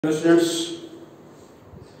Students,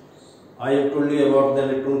 I have told you about the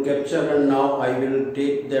electron capture, and now I will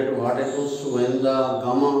take that what happens when the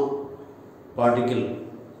gamma particle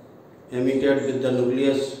emitted with the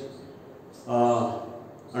nucleus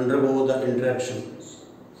undergo the interaction.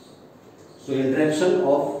 So interaction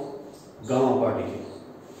of gamma particle.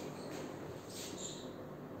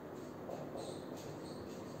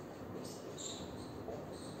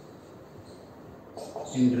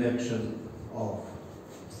 Interaction of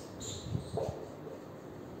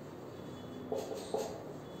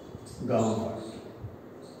gamma particle.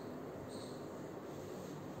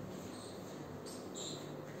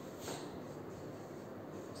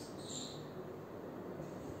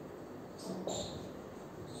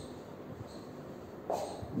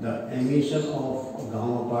 The emission of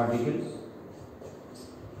gamma particle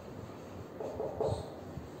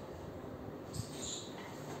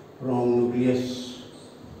from nucleus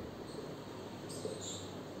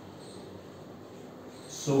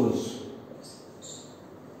shows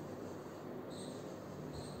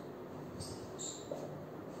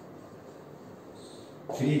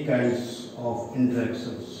three kinds of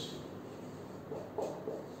interactions.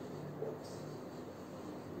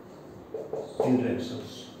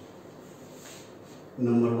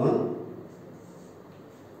 Number one,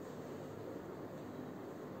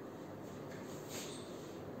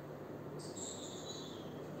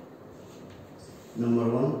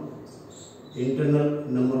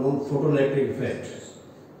 photoelectric effect.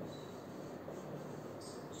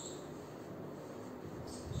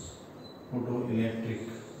 Photoelectric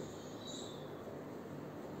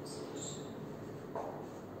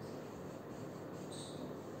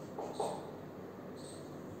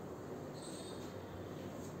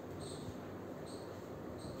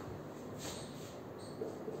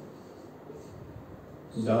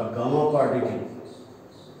the gamma particle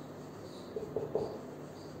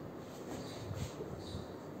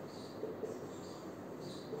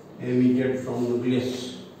emitted from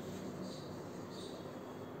nucleus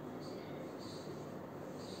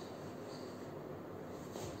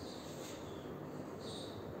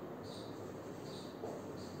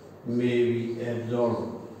may be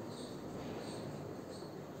absorbed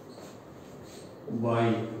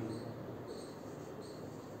by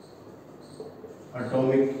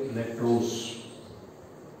atomic electrons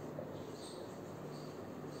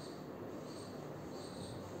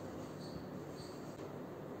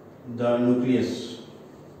the nucleus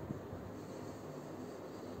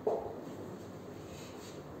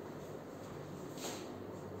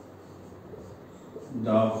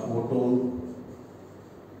the photon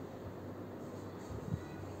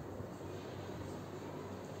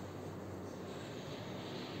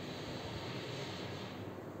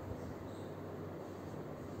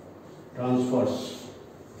transfers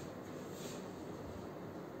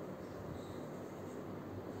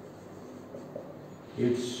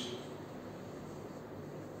its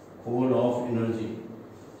whole of energy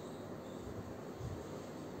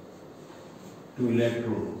to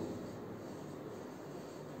electron,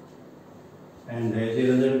 and as a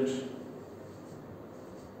result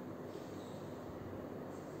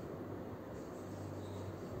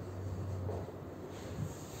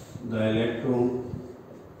the electron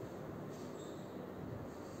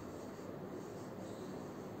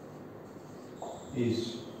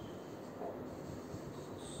is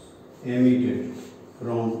emitted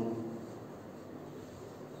from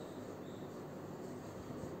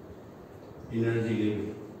energy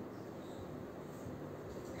level.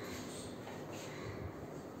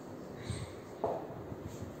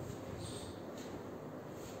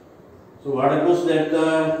 So what happens that the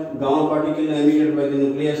gamma particle emitted by the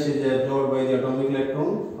nucleus is absorbed by the atomic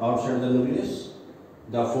electron outside the nucleus.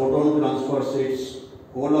 The photon transfers its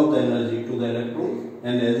whole of the energy to the electron,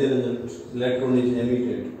 and as a result electron is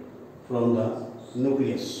emitted from the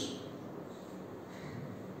nucleus.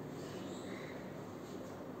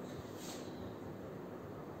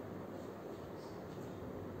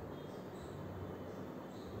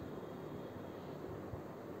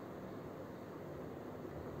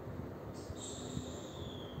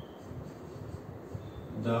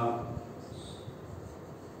 The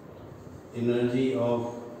energy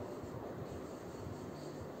of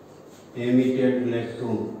emitted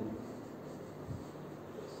electron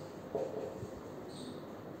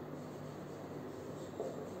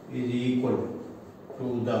is equal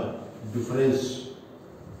to the difference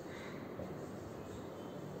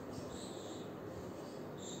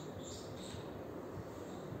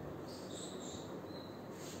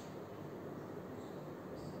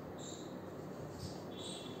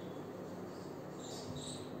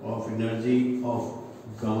of energy of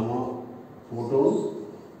gamma photon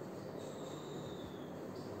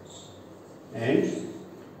and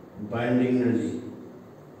binding energy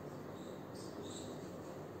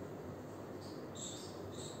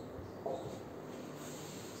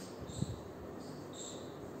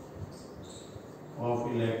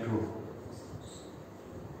of electron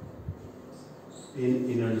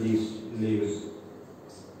in energy level.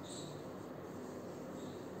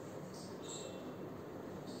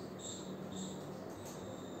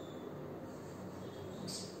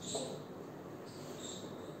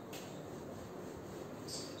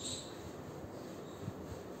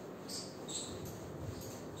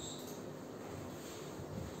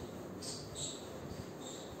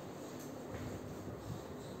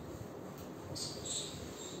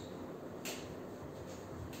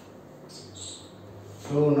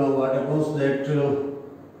 So now what happens that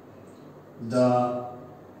the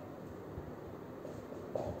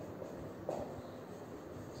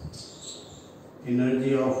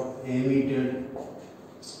energy of emitted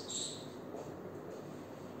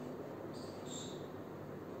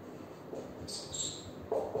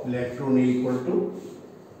electron equal to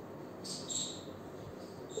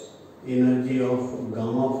energy of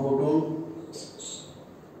gamma photon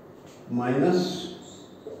minus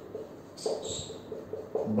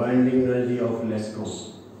binding energy of electron.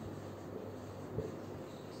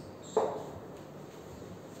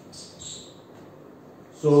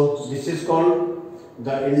 So this is called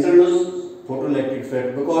the internal photoelectric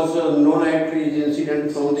effect, because no light is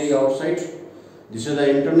incident from the outside. This is the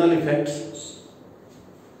internal effect.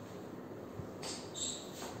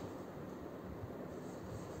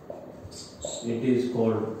 It is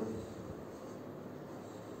called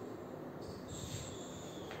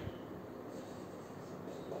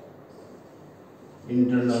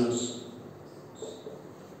internal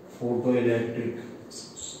photoelectric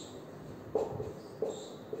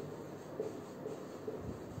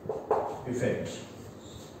effect.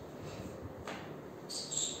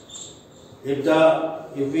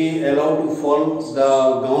 If we allow to fall the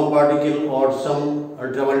gamma particle or some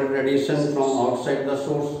ultraviolet radiation from outside the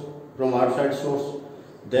source, from outside source,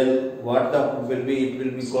 then what will be? It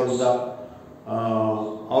will be called the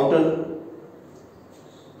outer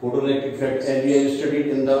photoelectric effect, as we have studied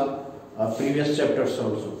in the previous chapters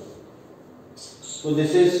also. So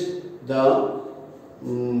this is the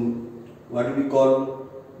what we call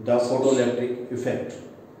the photoelectric effect.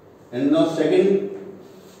 And now second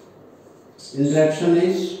interaction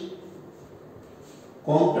is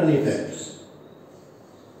Compton effect.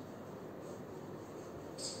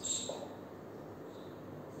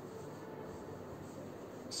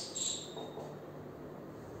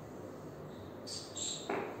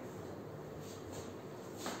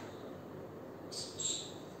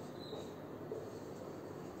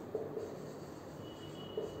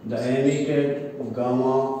 The emitted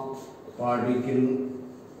gamma particle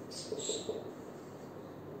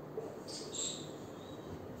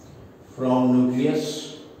from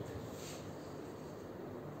nucleus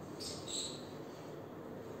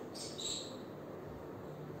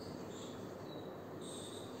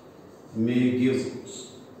may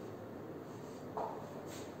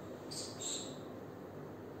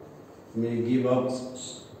give up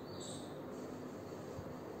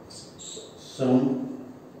some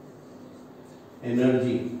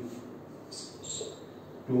energy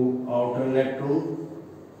to outer electron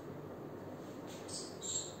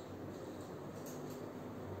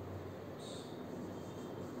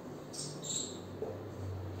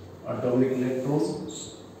atomic electron,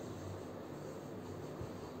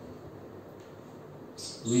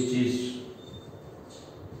 which is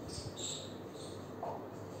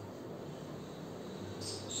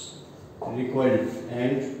recoiled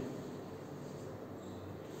and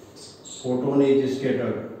photon is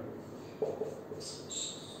scattered.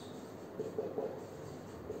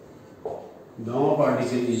 Gamma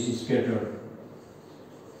particle is scattered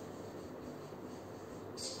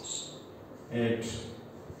at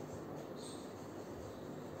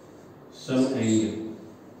some angle.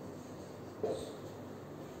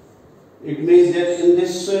 It means that in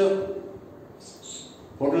this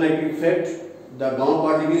photoelectric effect, the gamma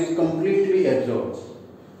particle is completely absorbed.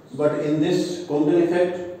 But in this Compton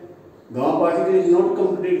effect, gamma particle is not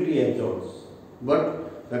completely absorbed,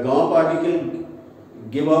 but the gamma particle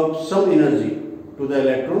give out some energy to the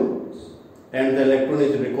electron, and the electron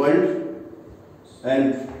is recoiled,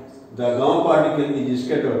 and the gamma particle is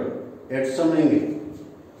scattered at some angle.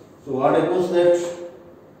 So what happens that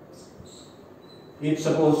if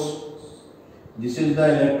suppose this is the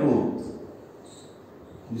electron,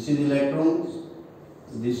 this is electron,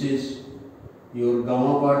 this is your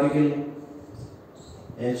gamma particle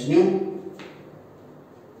h nu,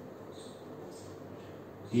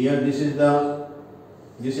 Here this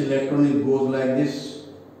electron goes like this.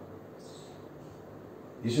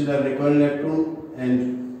 This is the recoiled electron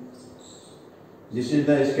and this is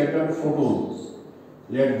the scattered photon.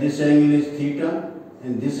 Let this angle is theta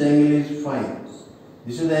and this angle is phi.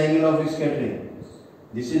 This is the angle of scattering.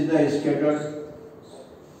 This is the scattered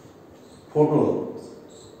photon.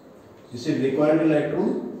 This is recoiled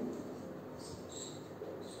electron.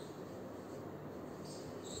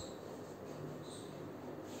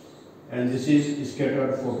 And this is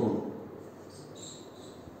scattered photon.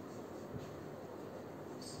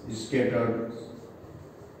 Scattered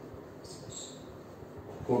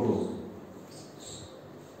photon.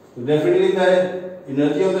 So definitely the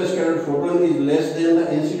energy of the scattered photon is less than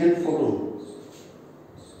the incident photon.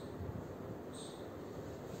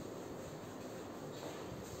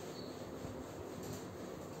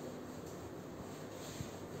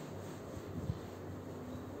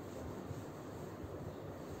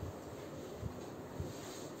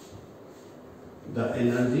 The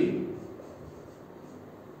energy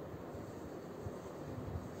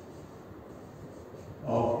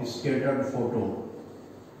of scattered photon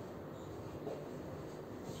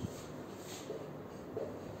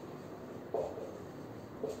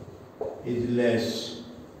is less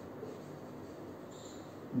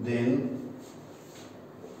than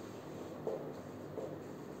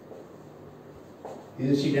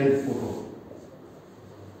incident photon.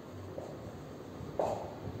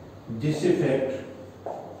 This effect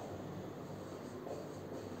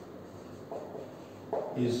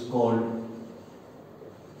is called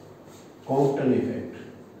Compton effect.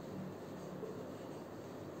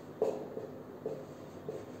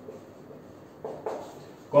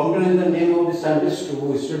 Compton is the name of the scientist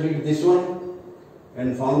who studied this one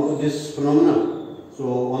and found this phenomena.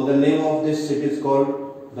 So on the name of this it is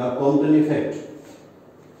called the Compton effect.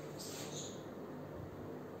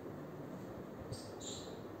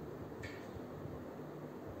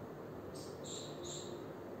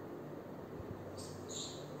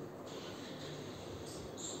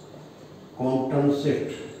 Compton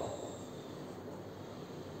shift.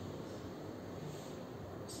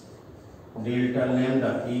 Delta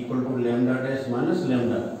lambda equal to lambda dash minus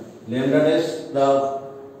lambda. Lambda dash the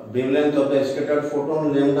wavelength of the scattered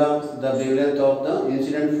photon, lambda the wavelength of the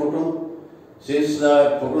incident photon. Since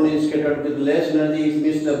the photon is scattered with less energy, it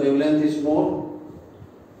means the wavelength is more,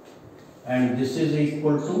 and this is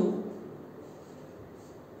equal to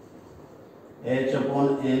h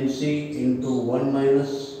upon mc into 1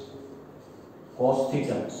 minus cos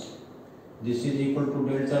theta. This is equal to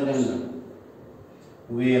delta lambda,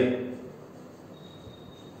 where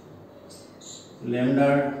lambda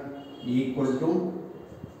equal to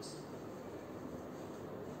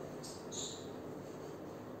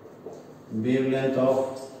wavelength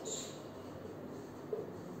of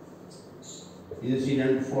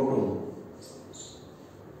incident photon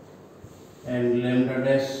and lambda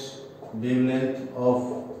dash wavelength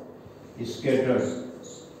of scattered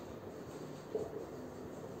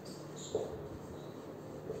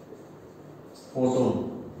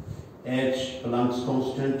photon. H Planck's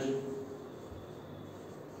constant,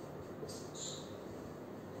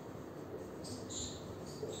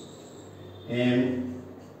 m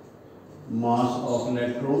mass of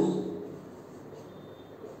electron,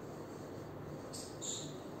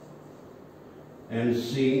 and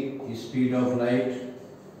c speed of light,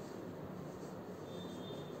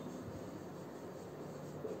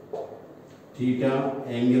 theta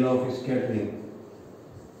angle of scattering.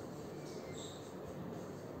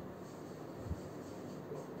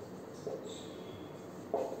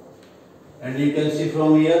 And you can see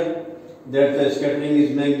from here that the scattering is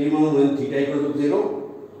maximum when theta equal to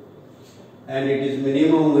 0, and it is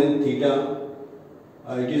minimum when theta,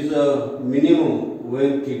 minimum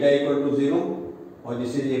when theta equal to 0, or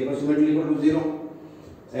this is approximately equal to 0,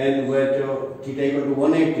 and when theta equal to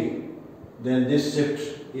 180, then this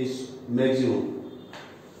shift is maximum.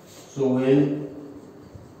 So when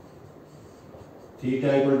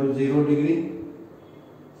theta equal to 0 degree,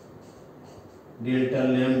 delta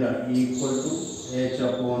lambda equal to h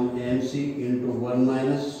upon mc into 1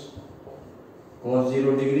 minus cos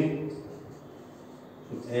 0 degree.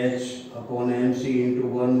 So h upon mc into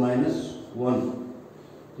 1 minus 1.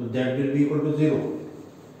 So that will be equal to 0.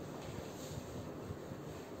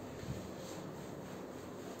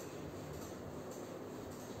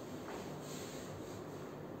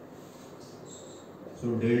 So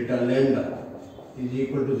delta lambda is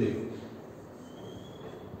equal to 0.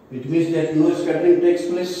 It means that no scattering takes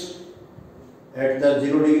place at the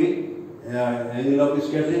 0 degree angle of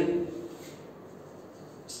scattering,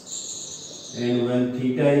 and when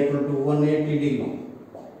theta equal to 180 degree,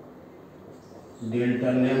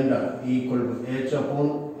 delta lambda equal to h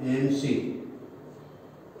upon mc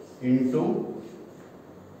into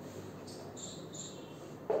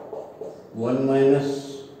 1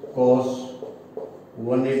 minus cos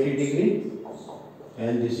 180 degree,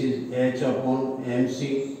 and this is h upon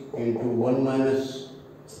mc into 1 minus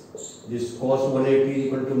this cos 180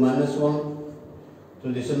 equal to minus 1.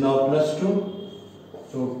 So this is now plus 2.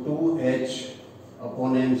 So 2h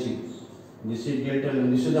upon mc. This is delta,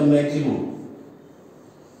 and this is the maximum.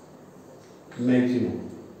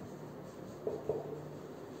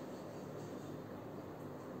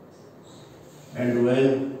 And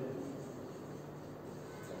when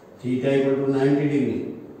theta equal to 90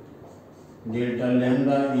 degree, delta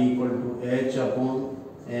lambda equal to h upon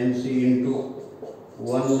mc into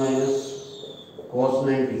 1 minus cos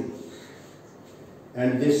 90.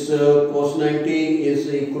 And this cos 90 is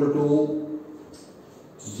equal to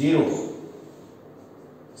 0.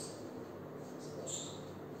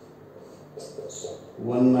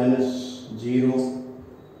 One minus 0.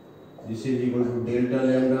 This is equal to delta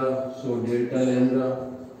lambda. So delta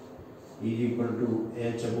lambda is equal to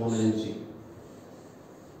h upon mc.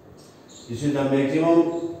 This is the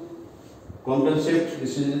maximum compensate.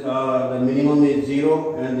 This is the minimum is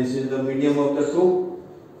 0, and this is the medium of the two.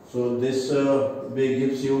 So this way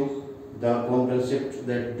gives you the compensate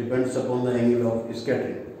that depends upon the angle of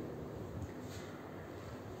scattering.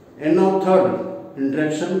 And now third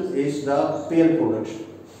interaction is the pair production.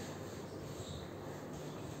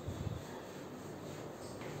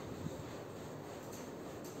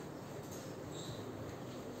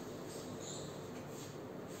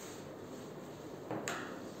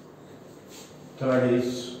 Third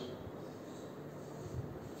is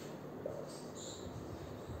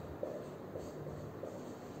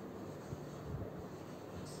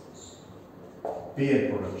pair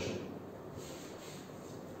production.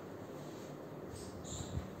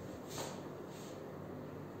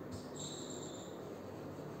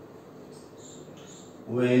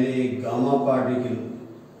 When a gamma particle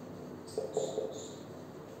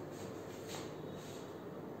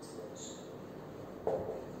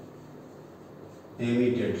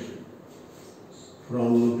emitted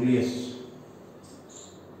from nucleus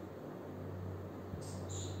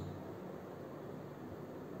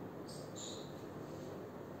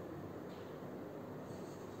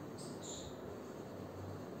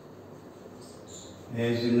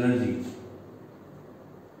has energy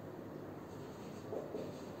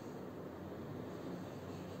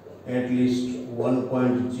at least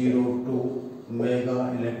 1.02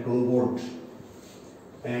 mega electron volt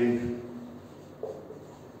and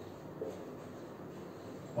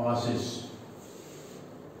passes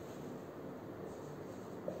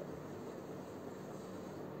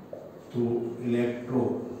to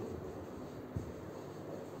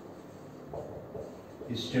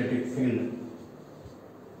electrostatic field,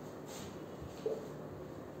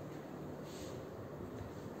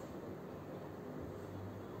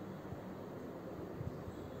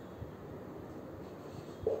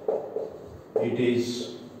 it is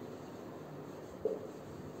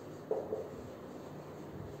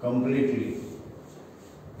completely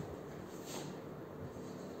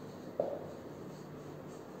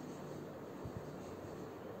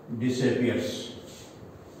disappears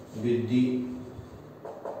with the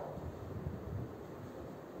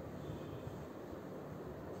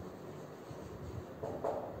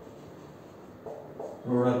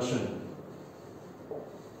production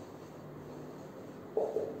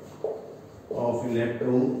of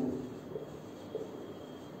electron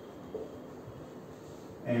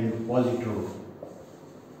and positron.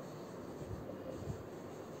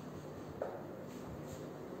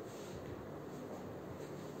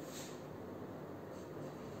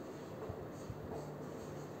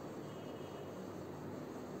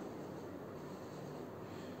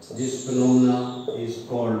 This phenomena is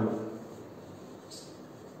called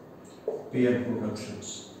pair production.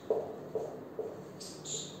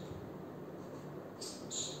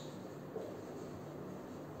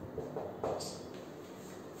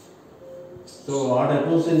 So what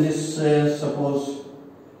happens in this, suppose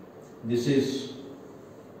this is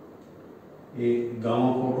a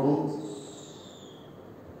gamma photon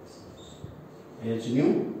H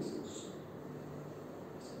nu,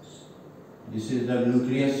 this is the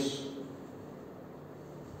nucleus.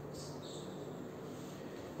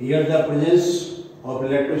 Here the presence of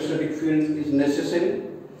electrostatic field is necessary.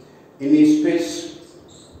 In space,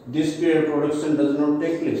 this pair production does not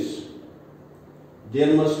take place.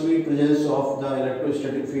 There must be presence of the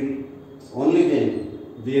electrostatic field. Only then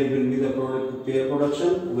there will be the pair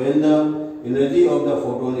production. When the energy of the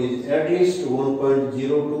photon is at least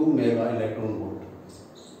 1.02 mega electron volt.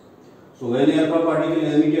 So when alpha particle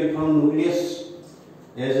emitted from nucleus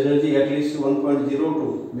has energy at least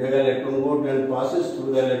 1.02 mega electron volt and passes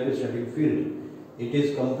through the electrostatic field, it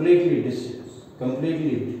is completely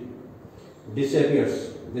disappears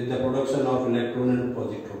with the production of electron and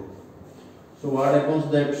positron. So what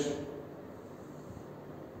happens that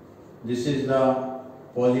this is the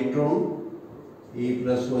positron, E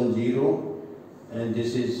plus 1 0, and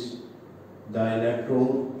this is the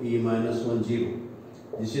electron, E minus 1 0.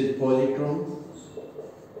 This is positron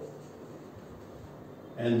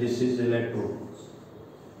and this is electron.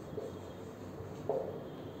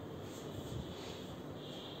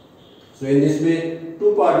 So in this way,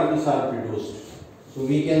 two particles are produced. So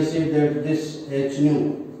we can say that this H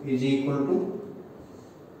nu is equal to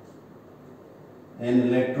an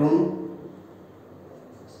electron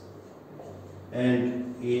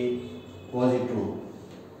and a positron.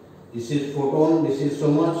 This is photon, this is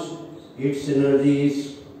so much, its energy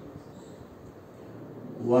is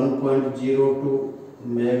 1.02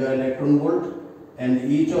 mega electron volt,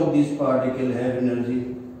 and each of these particles have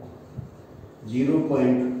energy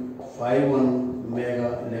 0.51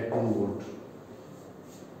 mega electron volt.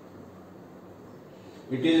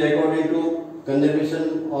 It is according to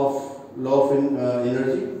conservation of law of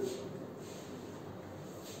energy.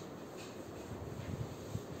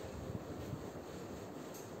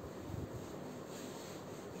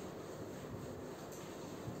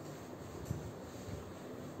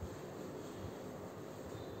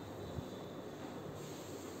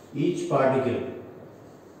 Each particle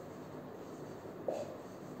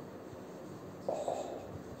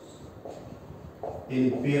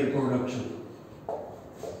in pair production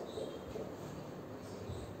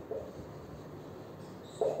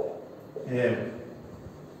have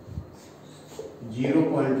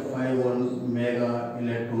 0.51 mega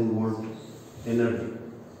electron volt energy.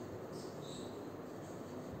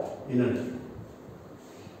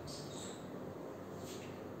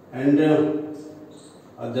 And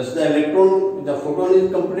thus the electron, the photon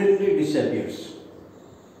is completely disappears.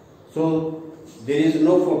 So there is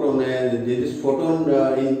no photon, and there is photon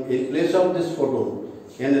in place of this photon,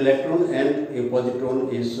 an electron and a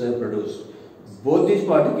positron is produced. Both these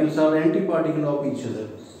particles are antiparticle of each other.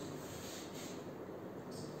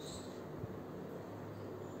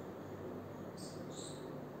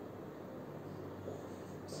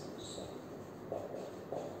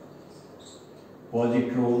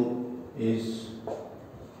 Positron is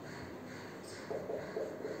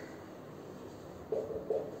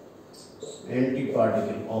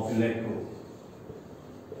antiparticle of electron.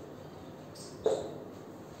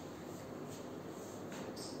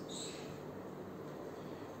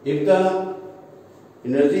 If the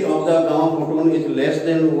energy of the gamma photon is less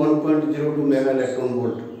than 1.02 mega electron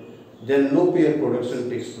volt, then no pair production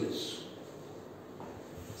takes place.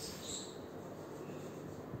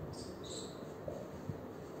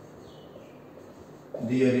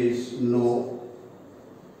 There is no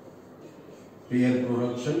pair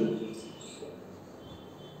production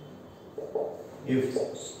if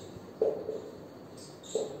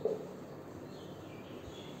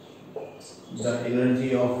the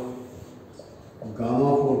energy of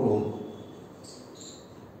gamma photon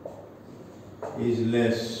is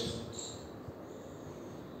less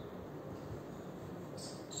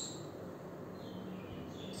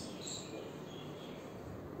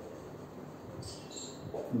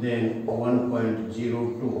than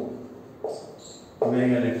 1.02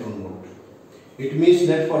 mega electron volt. It means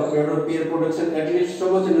that for pair production at least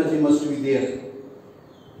so much energy must be there.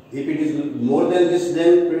 If it is more than this,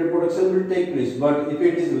 then pair production will take place. But if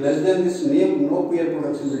it is less than this, no pair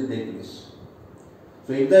production will take place.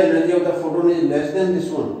 So if the energy of the photon is less than this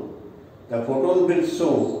one, the photon will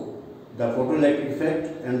show the photoelectric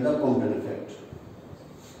effect and the Compton effect.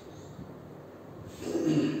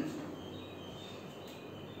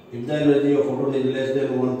 If the energy of photon is less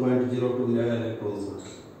than 1.02 mega electron volt,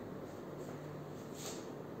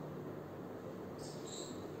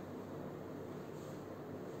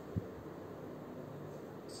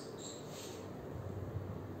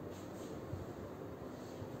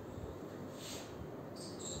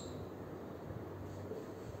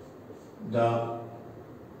 the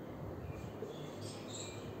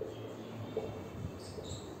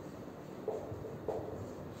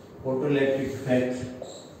photoelectric effect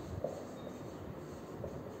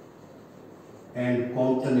and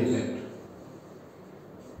Compton effect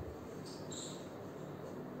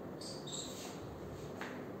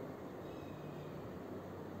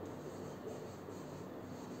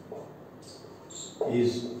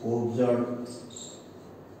is observed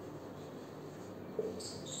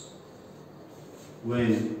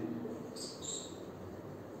when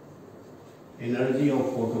energy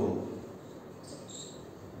of photon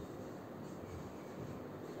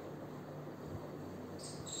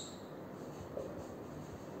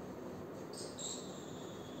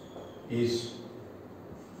is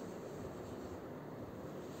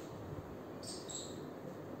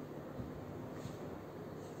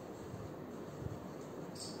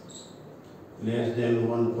less than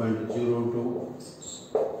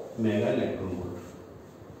 1.02 mega electron volt.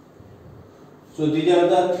 So these are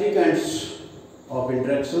the three kinds of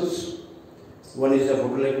interactions. One is the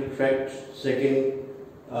photoelectric effect, second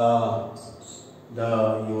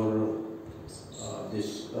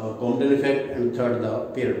Compton effect, and third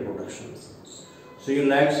the period production. So you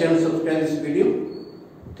like, share and subscribe this video.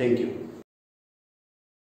 Thank you.